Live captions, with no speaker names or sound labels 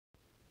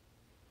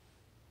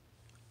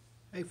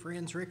Hey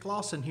friends, Rick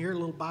Lawson here, a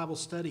little Bible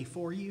study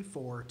for you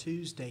for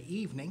Tuesday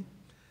evening.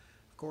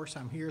 Of course,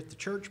 I'm here at the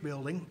church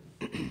building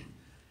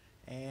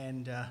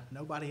and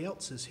nobody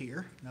else is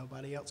here.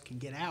 Nobody else can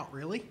get out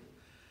really.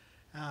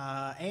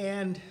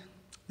 And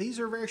these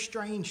are very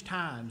strange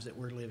times that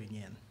we're living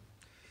in.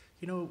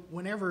 You know,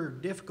 whenever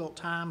difficult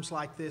times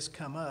like this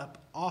come up,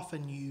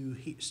 often you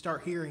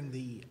start hearing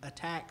the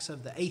attacks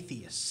of the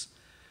atheists.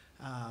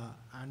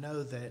 I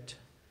know that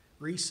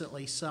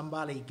recently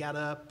somebody got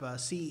up, a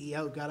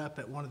CEO got up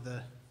at one of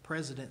the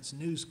president's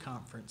news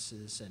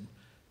conferences and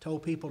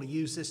told people to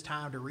use this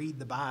time to read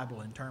the Bible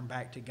and turn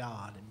back to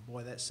God. And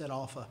boy, that set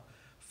off a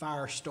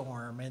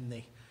firestorm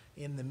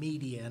in the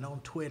media and on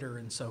Twitter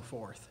and so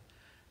forth.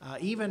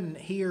 Even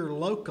here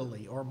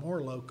locally, or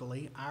more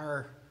locally,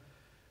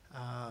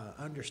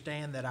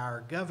 understand that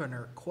our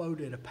governor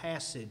quoted a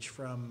passage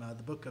from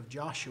the book of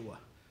Joshua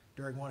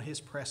during one of his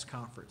press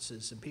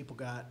conferences, and people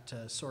got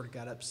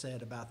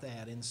upset about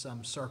that in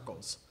some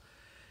circles.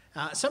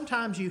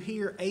 Sometimes you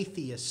hear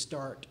atheists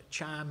start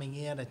chiming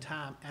in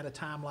at a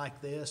time like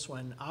this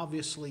when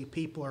obviously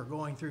people are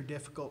going through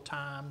difficult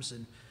times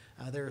and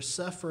there's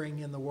suffering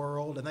in the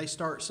world, and they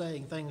start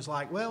saying things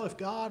like, well, if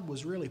God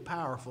was really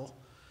powerful,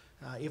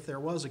 if there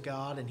was a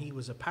God and he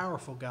was a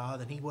powerful God,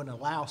 then he wouldn't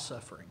allow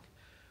suffering.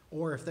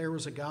 Or if there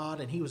was a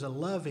God and he was a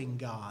loving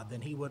God,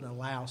 then he wouldn't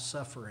allow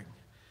suffering.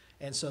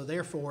 And so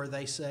therefore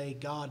they say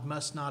God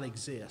must not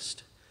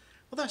exist.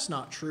 Well, that's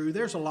not true.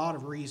 There's a lot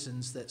of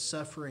reasons that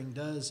suffering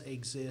does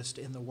exist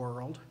in the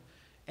world,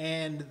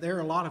 and there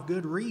are a lot of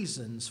good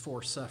reasons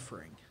for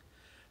suffering.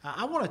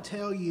 I want to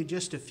tell you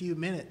just for a few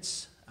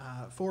minutes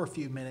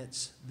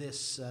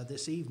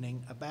this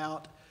evening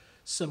about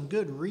some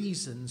good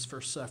reasons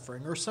for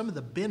suffering, or some of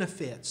the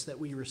benefits that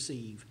we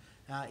receive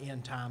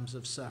in times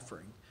of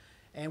suffering.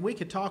 And we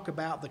could talk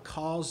about the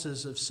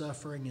causes of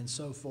suffering and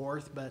so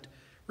forth, but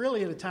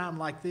really, at a time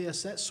like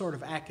this, that's sort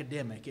of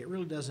academic. It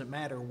really doesn't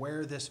matter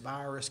where this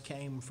virus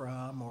came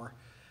from or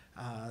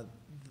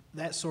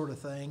that sort of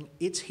thing.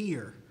 It's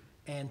here,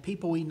 and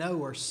people we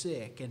know are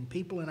sick, and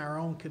people in our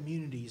own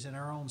communities, in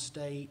our own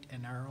state,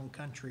 and our own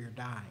country are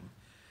dying.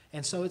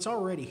 And so it's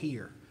already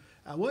here.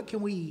 What can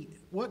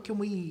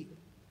we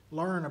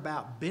learn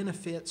about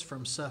benefits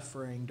from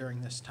suffering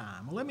during this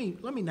time? Well, let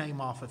me name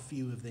off a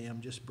few of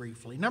them just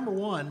briefly. Number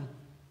one,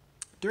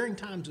 during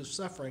times of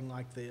suffering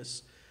like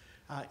this,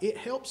 it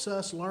helps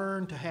us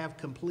learn to have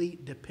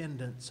complete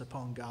dependence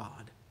upon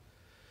God.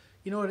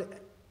 You know,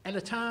 at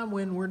a time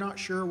when we're not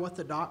sure what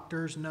the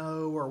doctors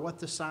know or what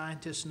the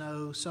scientists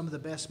know, some of the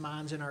best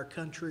minds in our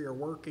country are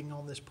working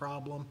on this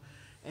problem,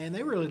 and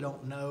they really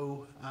don't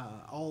know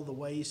all the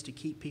ways to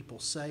keep people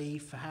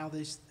safe, how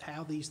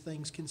these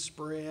things can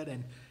spread,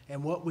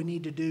 and what we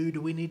need to do.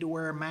 Do we need to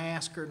wear a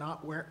mask or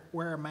not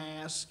wear a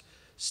mask?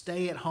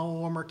 Stay at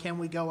home, or can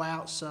we go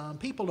out some?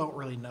 People don't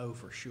really know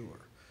for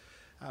sure.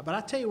 But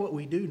I tell you what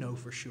we do know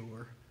for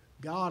sure.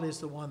 God is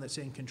the one that's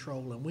in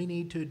control, and we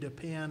need to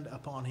depend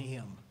upon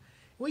him.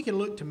 We can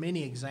look to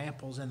many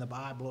examples in the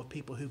Bible of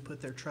people who put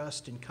their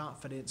trust and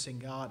confidence in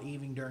God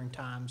even during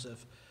times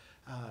of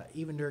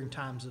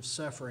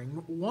suffering.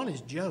 One is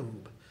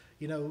Job.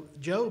 You know,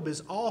 Job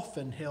is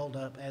often held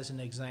up as an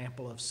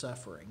example of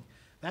suffering.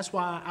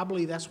 I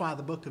believe that's why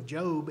the book of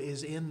Job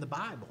is in the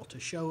Bible, to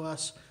show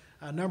us,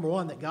 number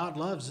one, that God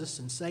loves us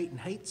and Satan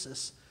hates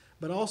us,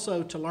 but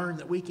also to learn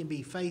that we can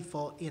be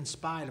faithful in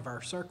spite of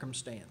our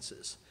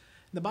circumstances.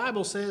 The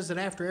Bible says that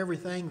after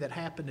everything that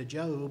happened to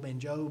Job,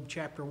 in Job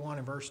chapter 1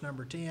 and verse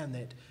number 10,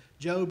 that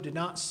Job did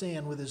not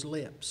sin with his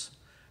lips.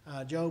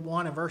 Job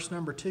 1 and verse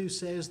number 2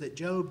 says that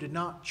Job did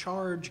not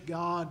charge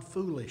God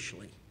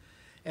foolishly.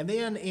 And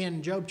then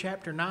in Job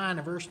chapter 9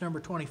 and verse number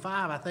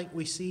 25, I think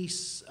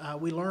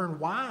we learn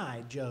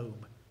why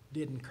Job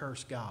didn't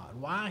curse God,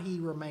 why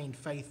he remained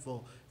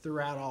faithful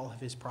throughout all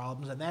of his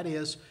problems, and that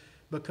is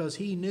because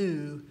he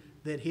knew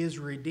that his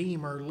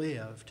Redeemer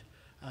lived,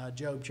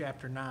 Job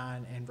chapter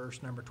 9 and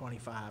verse number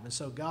 25. And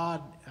so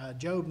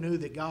Job knew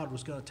that God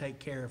was going to take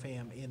care of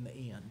him in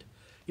the end.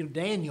 You know,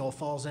 Daniel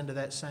falls into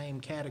that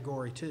same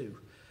category too.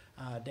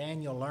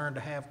 Daniel learned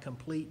to have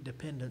complete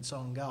dependence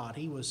on God.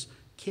 He was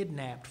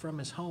kidnapped from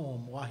his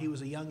home while he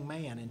was a young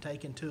man and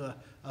taken to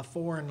a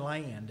foreign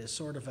land as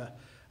sort of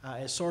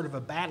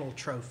a battle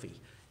trophy.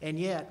 And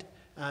yet,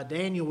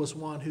 Daniel was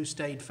one who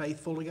stayed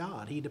faithful to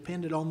God. He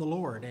depended on the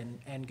Lord,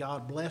 and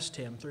God blessed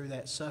him through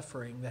that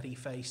suffering that he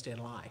faced in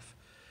life.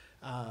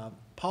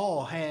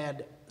 Paul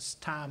had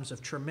times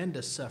of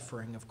tremendous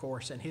suffering, of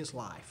course, in his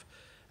life.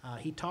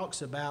 He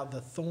talks about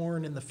the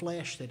thorn in the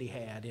flesh that he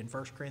had in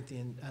 2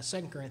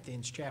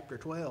 Corinthians chapter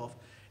 12.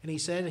 And he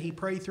said he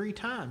prayed 3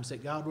 times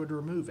that God would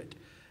remove it.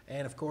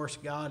 And of course,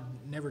 God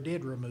never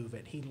did remove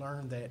it. He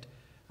learned that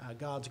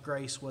God's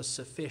grace was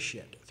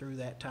sufficient through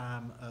that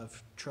time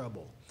of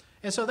trouble.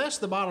 And so that's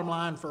the bottom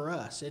line for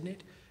us, isn't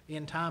it?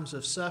 In times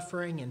of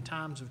suffering, in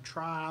times of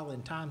trial,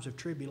 in times of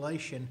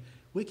tribulation,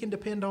 we can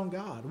depend on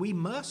God. We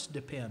must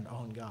depend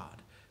on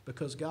God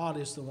because God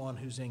is the one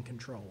who's in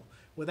control.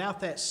 Without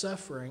that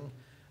suffering,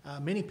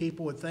 many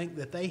people would think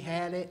that they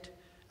had it,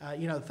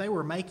 if they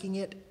were making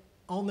it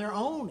on their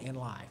own in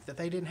life, that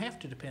they didn't have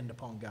to depend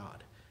upon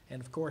God. And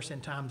of course,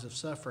 in times of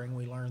suffering,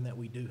 we learn that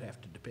we do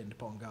have to depend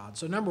upon God.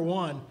 So number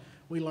one,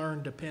 we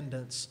learn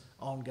dependence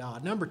on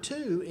God. Number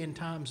two, in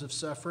times of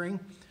suffering,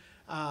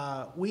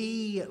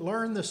 we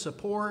learn the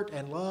support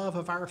and love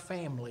of our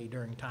family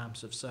during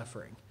times of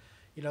suffering.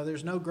 You know,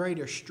 there's no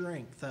greater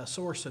strength,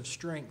 source of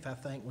strength, I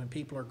think, when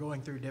people are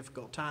going through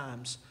difficult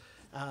times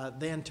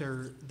than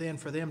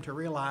for them to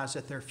realize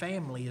that their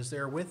family is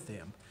there with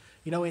them.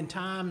 You know, in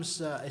times,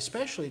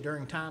 especially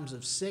during times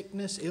of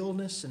sickness,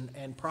 illness,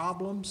 and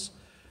problems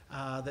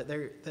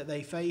that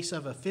they face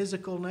of a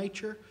physical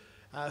nature,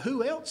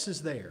 who else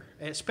is there?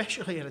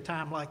 Especially at a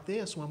time like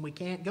this when we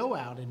can't go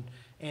out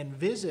and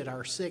visit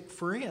our sick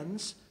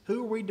friends.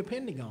 Who are we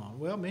depending on?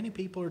 Well, many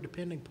people are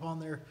depending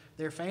upon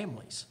their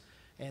families.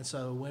 And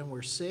so when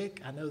we're sick,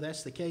 I know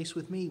that's the case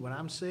with me. When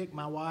I'm sick,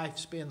 my wife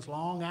spends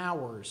long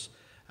hours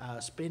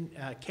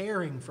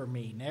caring for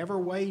me, never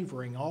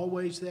wavering,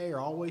 always there,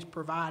 always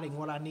providing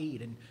what I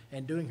need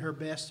and doing her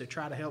best to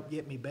try to help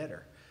get me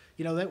better.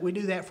 You know, that we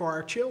do that for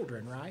our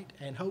children, right?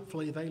 And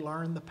hopefully they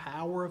learn the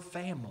power of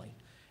family.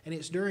 And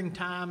it's during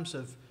times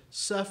of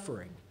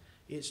suffering,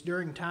 it's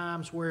during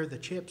times where the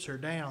chips are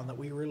down that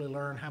we really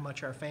learn how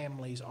much our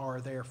families are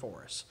there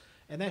for us.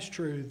 And that's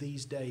true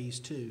these days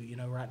too. You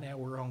know, right now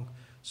we're on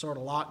sort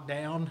of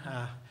lockdown,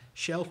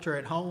 shelter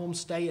at home,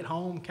 stay at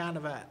home kind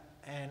of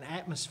an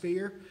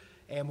atmosphere,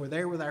 and we're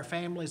there with our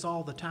families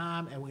all the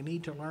time, and we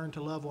need to learn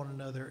to love one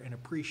another and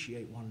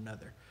appreciate one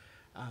another.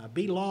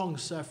 Be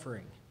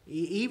long-suffering.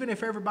 Even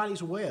if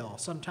everybody's well,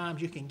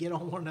 sometimes you can get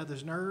on one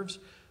another's nerves,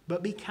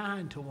 but be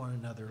kind to one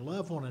another.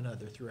 Love one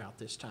another throughout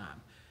this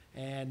time,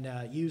 and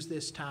use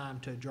this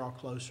time to draw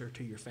closer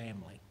to your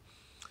family.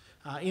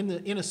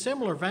 In a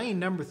similar vein,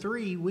 number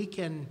three, we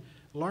can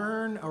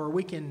learn, or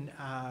we can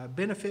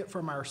benefit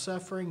from our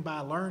suffering by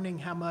learning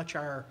how much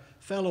our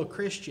fellow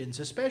Christians,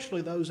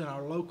 especially those in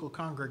our local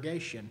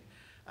congregation,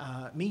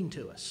 mean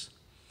to us.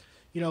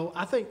 You know,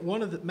 I think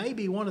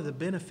maybe one of the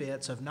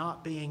benefits of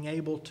not being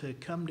able to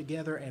come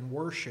together and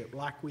worship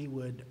like we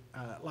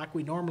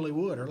normally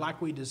would, or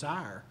like we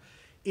desire,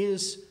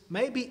 is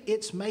maybe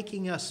it's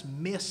making us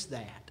miss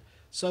that.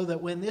 So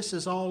that when this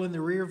is all in the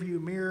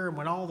rearview mirror and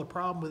when all the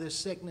problem with this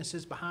sickness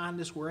is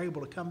behind us, we're able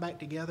to come back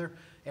together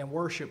and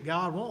worship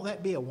God. Won't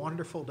that be a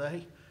wonderful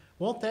day?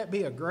 Won't that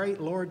be a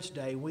great Lord's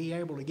Day? We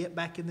able to get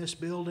back in this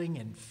building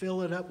and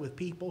fill it up with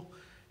people,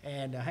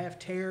 and have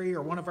Terry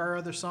or one of our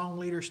other song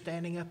leaders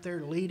standing up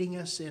there leading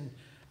us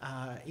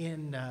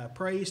in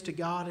praise to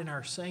God in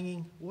our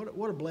singing.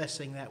 What a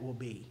blessing that will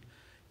be.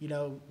 You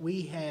know,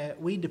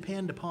 we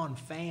depend upon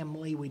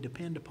family. We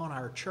depend upon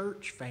our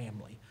church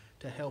family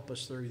to help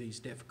us through these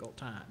difficult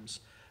times.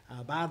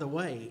 By the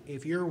way,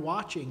 if you're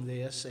watching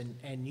this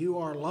and you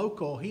are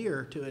local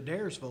here to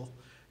Adairsville,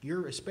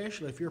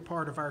 especially if you're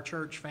part of our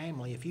church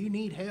family, if you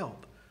need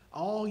help,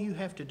 all you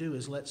have to do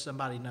is let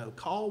somebody know.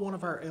 Call one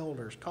of our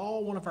elders,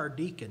 call one of our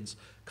deacons,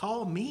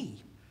 call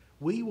me.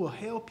 We will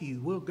help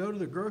you. We'll go to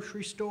the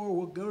grocery store,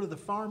 we'll go to the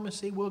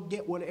pharmacy, we'll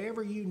get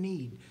whatever you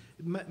need.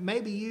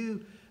 Maybe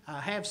you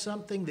have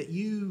something that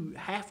you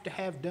have to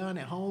have done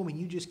at home and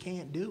you just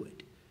can't do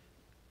it.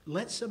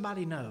 Let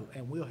somebody know,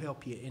 and we'll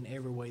help you in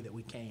every way that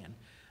we can.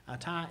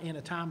 In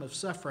a time of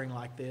suffering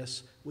like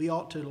this, we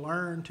ought to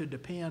learn to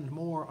depend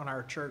more on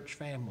our church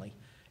family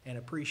and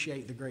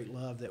appreciate the great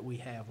love that we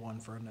have one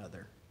for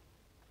another.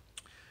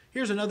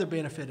 Here's another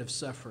benefit of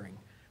suffering.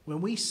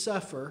 When we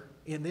suffer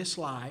in this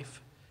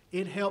life,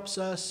 it helps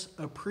us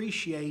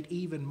appreciate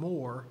even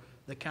more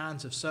the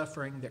kinds of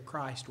suffering that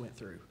Christ went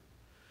through.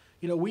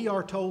 You know, we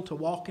are told to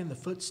walk in the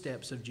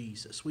footsteps of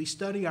Jesus. We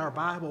study our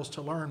Bibles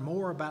to learn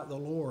more about the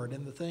Lord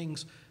and the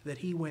things that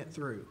He went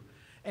through.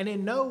 And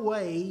in no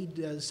way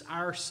does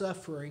our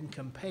suffering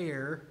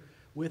compare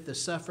with the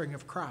suffering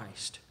of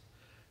Christ.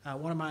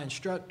 One of my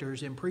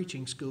instructors in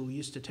preaching school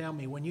used to tell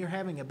me, when you're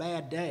having a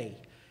bad day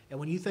and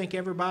when you think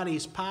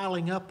everybody's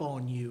piling up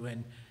on you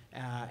and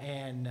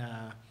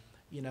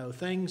you know,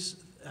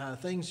 things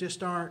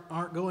just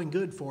aren't going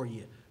good for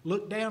you,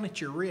 look down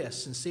at your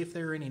wrists and see if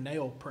there are any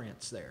nail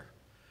prints there.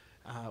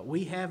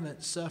 We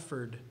haven't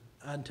suffered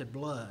unto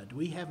blood.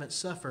 We haven't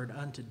suffered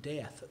unto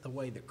death the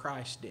way that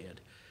Christ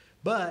did.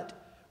 But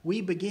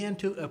we begin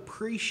to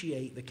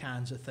appreciate the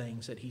kinds of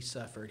things that He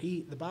suffered.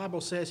 The Bible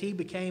says He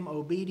became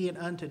obedient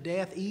unto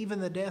death,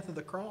 even the death of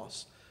the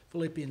cross.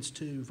 Philippians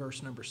 2,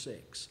 verse number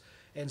 6.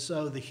 And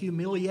so the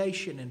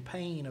humiliation and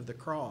pain of the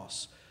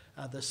cross,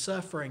 the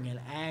suffering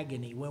and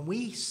agony, when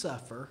we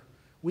suffer,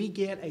 we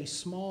get a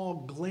small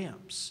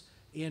glimpse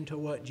into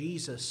what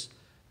Jesus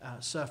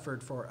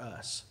suffered for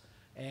us.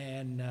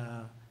 And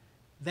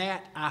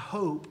that, I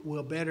hope,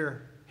 will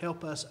better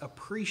help us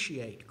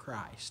appreciate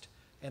Christ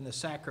and the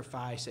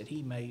sacrifice that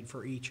He made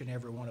for each and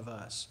every one of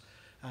us.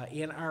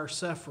 In our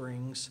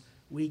sufferings,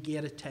 we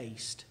get a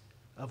taste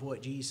of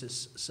what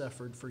Jesus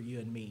suffered for you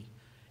and me.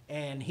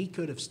 And He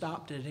could have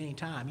stopped it at any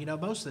time. You know,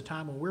 most of the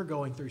time when we're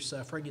going through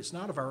suffering, it's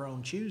not of our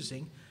own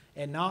choosing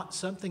and not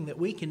something that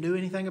we can do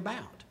anything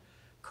about.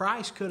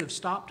 Christ could have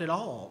stopped it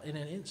all in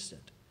an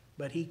instant,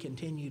 but he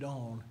continued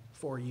on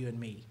for you and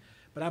me.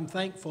 But I'm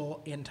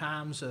thankful in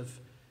times of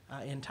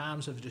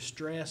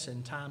distress,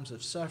 in times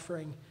of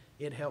suffering,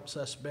 it helps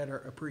us better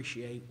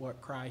appreciate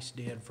what Christ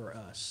did for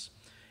us.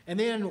 And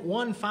then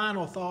one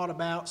final thought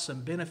about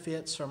some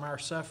benefits from our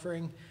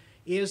suffering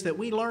is that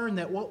we learn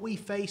that what we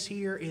face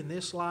here in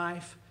this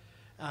life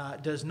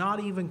does not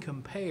even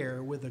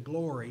compare with the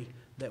glory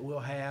that we'll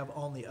have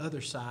on the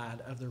other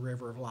side of the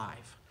river of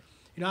life.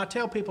 You know, I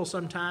tell people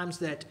sometimes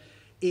that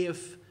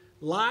if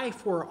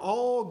life were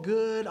all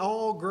good,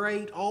 all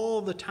great,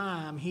 all the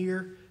time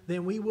here,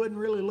 then we wouldn't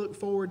really look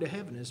forward to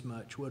heaven as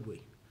much, would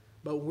we?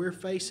 But when we're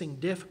facing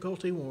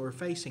difficulty, when we're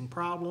facing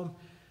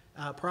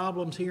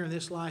problems here in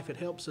this life, it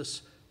helps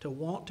us to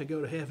want to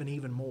go to heaven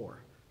even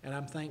more. And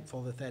I'm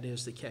thankful that that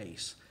is the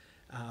case.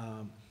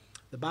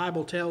 The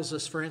Bible tells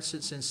us, for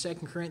instance, in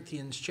 2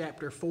 Corinthians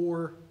chapter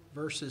 4,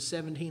 verses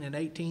 17 and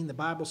 18, the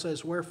Bible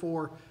says,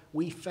 "Wherefore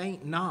we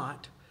faint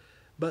not,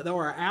 but though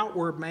our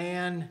outward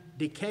man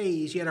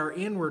decays, yet our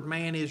inward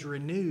man is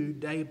renewed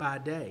day by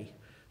day.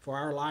 For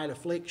our light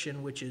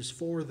affliction, which is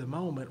for the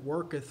moment,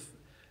 worketh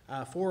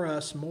for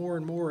us more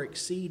and more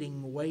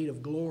exceeding weight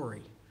of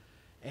glory."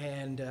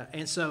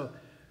 And so,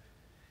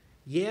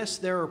 yes,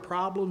 there are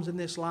problems in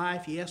this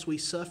life. Yes, we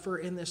suffer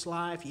in this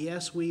life.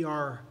 Yes, we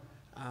are,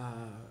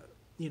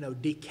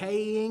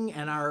 decaying,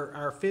 and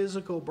our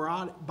physical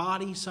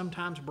bodies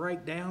sometimes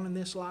break down in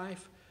this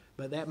life.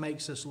 But that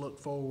makes us look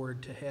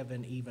forward to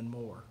heaven even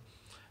more.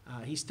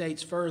 He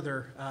states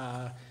further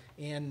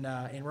in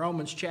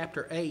Romans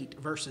chapter 8,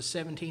 verses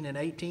 17 and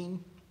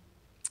 18,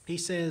 he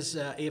says,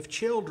 "If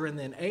children,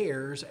 then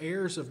heirs,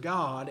 heirs of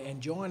God,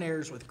 and joint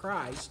heirs with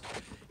Christ,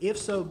 if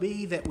so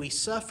be that we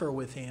suffer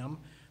with him,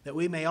 that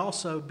we may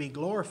also be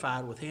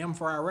glorified with him.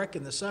 For I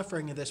reckon the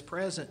suffering of this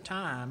present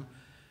time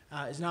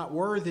is not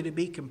worthy to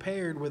be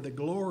compared with the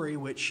glory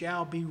which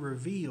shall be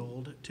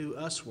revealed to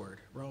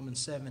usward."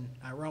 Romans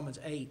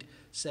 8,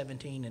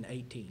 17 and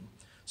 18.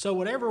 So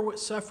whatever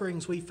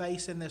sufferings we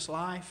face in this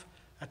life,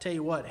 I tell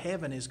you what,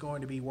 heaven is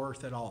going to be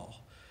worth it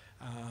all.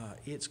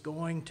 It's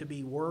going to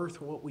be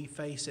worth what we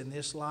face in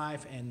this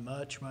life and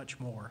much, much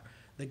more.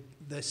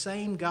 The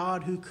same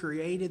God who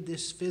created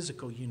this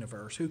physical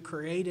universe, who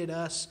created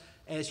us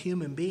as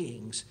human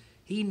beings,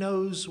 he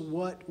knows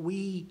what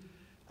we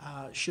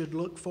should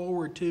look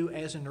forward to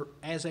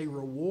as a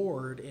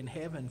reward in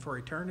heaven for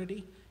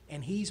eternity,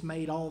 and he's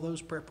made all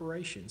those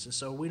preparations, and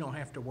so we don't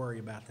have to worry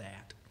about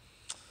that.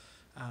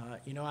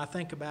 I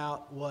think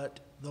about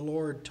what the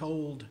Lord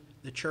told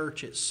the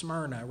church at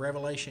Smyrna,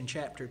 Revelation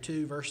chapter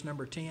 2, verse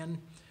number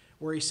 10,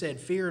 where he said,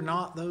 "Fear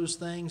not those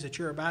things that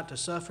you're about to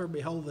suffer.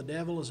 Behold, the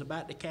devil is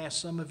about to cast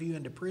some of you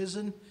into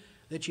prison,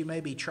 that you may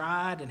be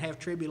tried and have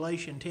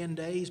tribulation 10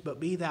 days, but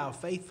be thou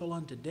faithful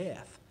unto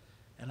death,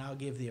 and I'll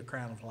give thee a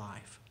crown of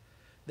life."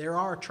 There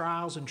are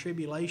trials and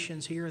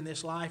tribulations here in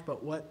this life,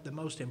 but what the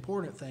most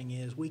important thing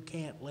is, we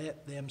can't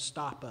let them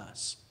stop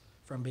us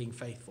from being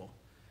faithful.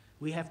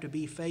 We have to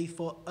be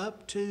faithful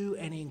up to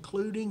and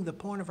including the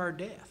point of our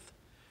death.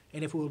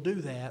 And if we'll do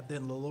that,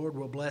 then the Lord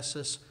will bless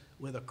us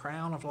with a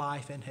crown of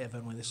life in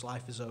heaven when this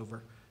life is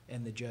over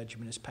and the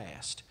judgment is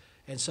past.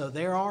 And so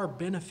there are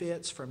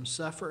benefits from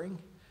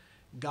suffering.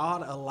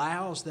 God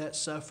allows that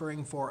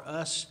suffering for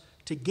us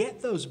to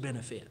get those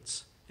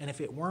benefits. And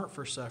if it weren't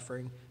for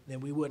suffering,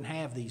 then we wouldn't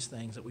have these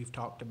things that we've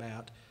talked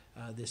about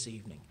this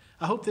evening.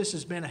 I hope this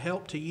has been a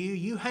help to you.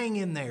 You hang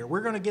in there.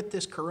 We're going to get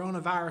this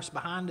coronavirus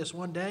behind us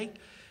one day,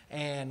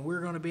 and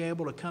we're going to be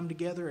able to come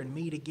together and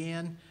meet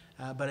again.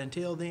 But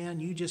until then,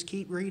 you just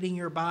keep reading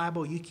your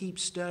Bible, you keep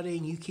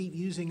studying, you keep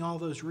using all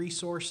those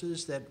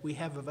resources that we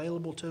have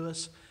available to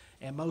us,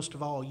 and most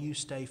of all, you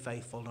stay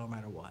faithful no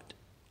matter what.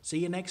 See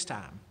you next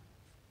time.